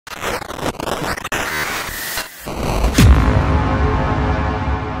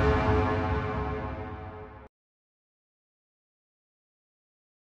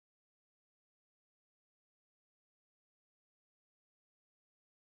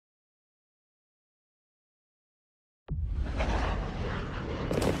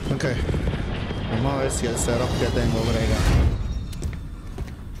Ok. Vamos a ver si el setup que tengo brega.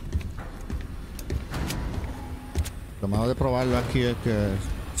 Lo malo de probarlo aquí es que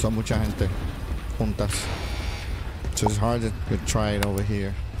son mucha gente juntas. So it's hard to try it over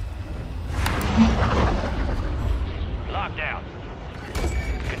here. Lockdown.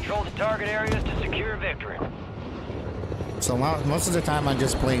 Control the target areas to secure victory. So most of the time I'm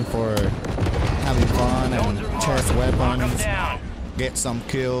just playing for having fun and test weapons, get some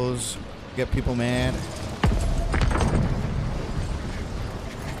kills, get people mad.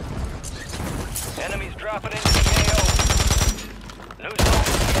 Enemies dropping into the AO. New zone.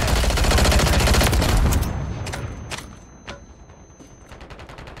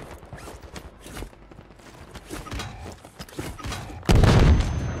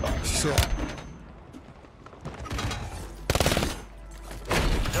 Shit.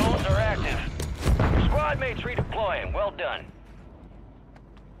 Zones are active. Squad mates redeploying. Well done.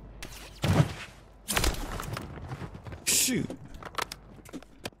 Shoot.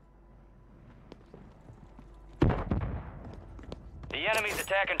 The enemy's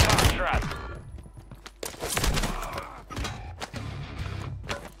attacking Foxtrot.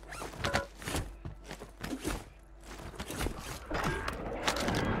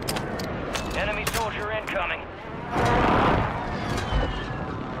 Enemy soldier incoming.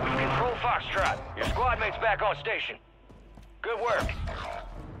 We control Foxtrot. Your squad mate's back on station. Good work.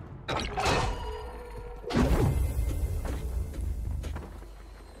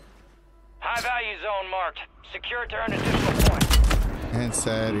 High value zone marked. Secure to earn additional points. En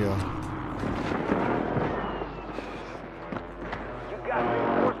serio. You've got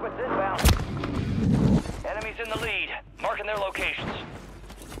reinforcements inbound. Enemies in the lead, marking their locations.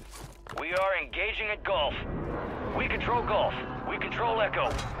 We are engaging at Gulf. We control Gulf. We control Echo.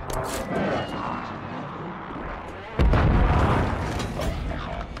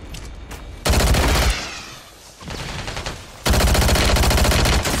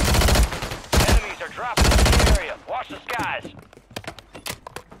 Enemies are dropping into the area. Watch the skies.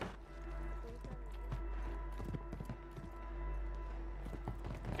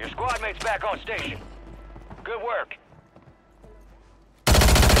 Your squad mate's back on station. Good work.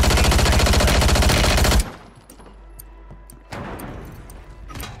 15 seconds left.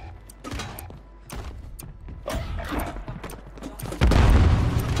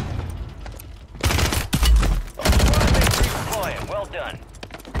 Well done.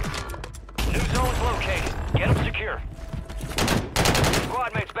 New zone's located. Get them secure.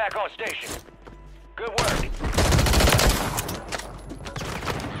 Squad mates back on station. Good work.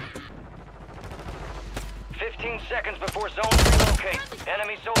 Fifteen seconds before zones relocate.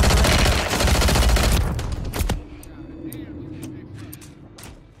 Enemy soldier incoming.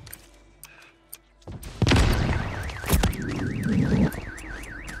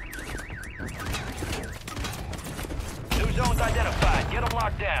 New zones identified. Get them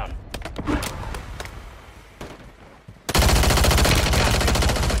locked down.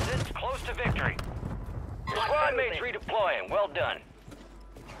 Close to victory. Squad mates redeploying. Well done.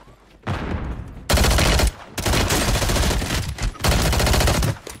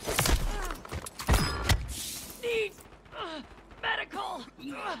 Need medical.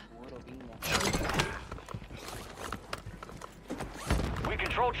 We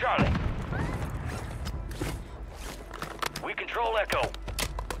control Charlie. We control Echo.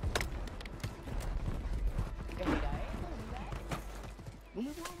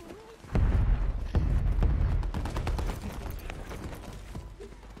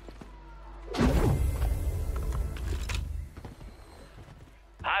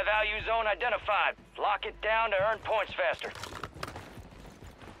 High value zone identified. Lock it down to earn points faster.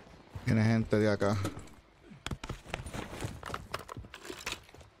 Viene gente de acá.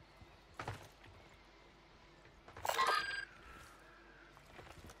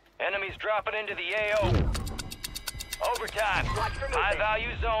 Enemies dropping into the AO. Overtime. High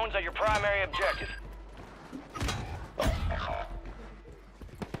value zones are your primary objective.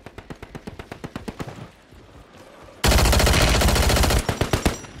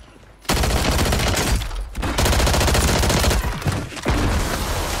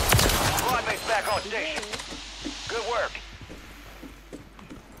 Squad mates back on station. Good work.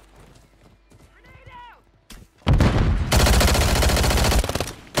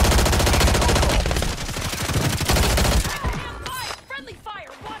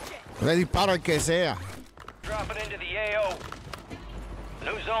 Le disparo al que sea. Dropping into the AO.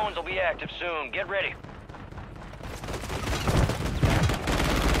 New zones will be active soon. Get ready.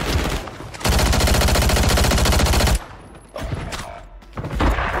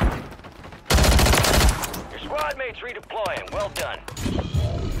 Your squad mates redeploying. Well done.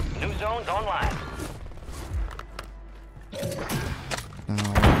 New zones online.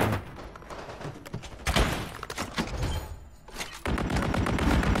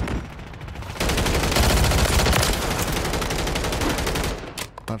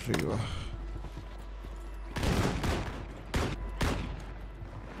 Arriba.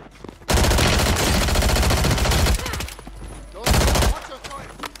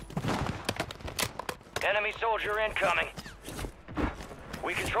 Enemy soldier incoming.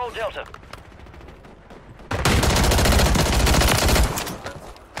 We control Delta.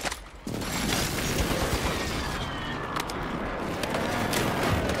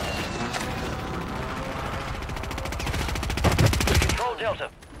 We control Delta.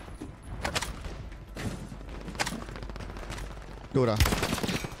 Dura.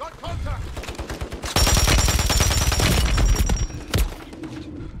 Got contact!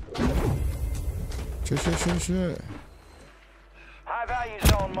 Shit. High value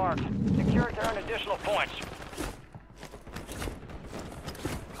zone marked. Secure it to earn additional points.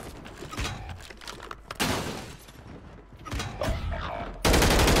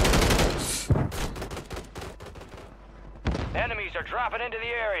 Enemies are dropping into the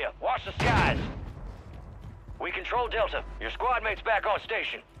area. Watch the skies. We control Delta. Your squad mate's back on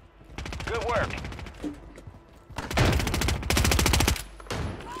station. Good work.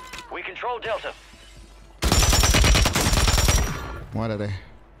 We control Delta. What are they?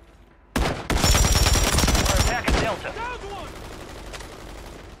 We're attacking Delta.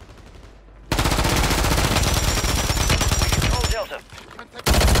 We control Delta.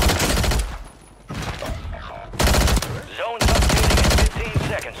 Zone's updating in 15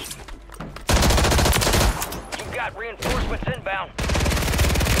 seconds. You've got reinforcements inbound.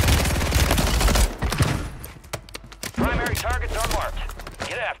 Primary targets are marked.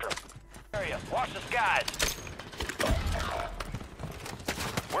 Get after them. Area. Watch the skies.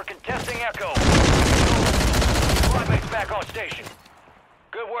 We're contesting Echo. Squad mates back on station.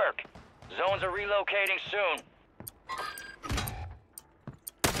 Good work. Zones are relocating soon.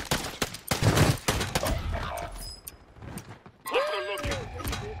 Good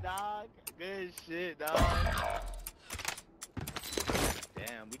shit, dog. Good shit, dog.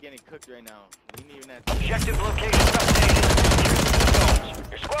 Damn, we getting cooked right now. We need that. Objective location updated. Secure the zones.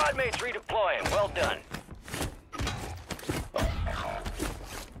 Your squad mates redeploying. Well done.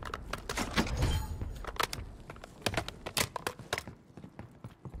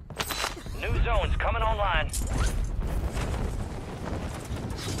 New zones coming online.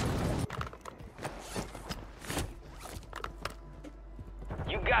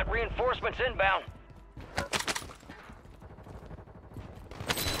 You've got reinforcements inbound.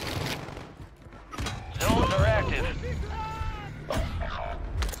 Zones are active.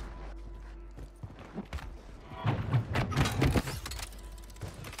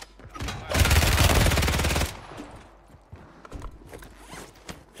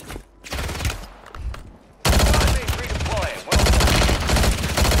 Squad mates redeploying. Well done.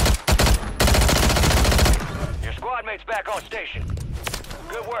 Your squad mates back on station.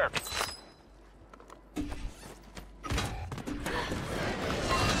 Good work.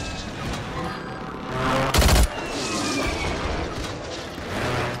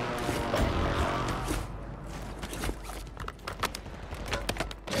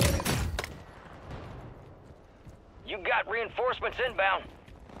 You got reinforcements inbound.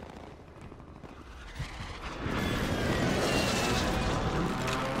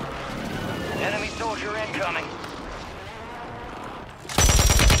 Enemy soldier incoming.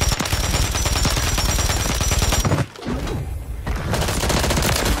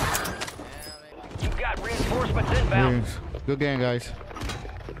 You've got reinforcements inbound. Good game, guys.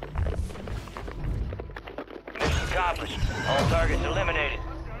 Mission accomplished. All targets eliminated.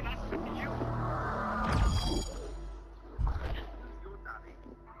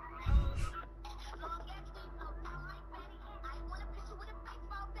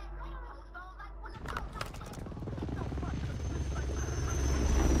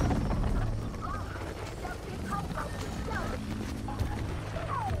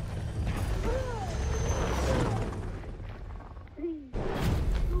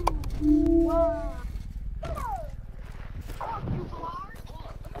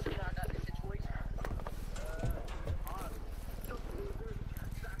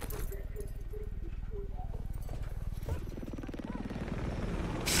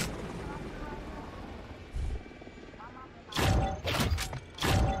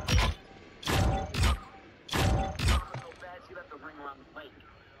 Around the lake,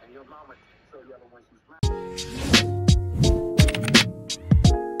 and your mama so yellow when she's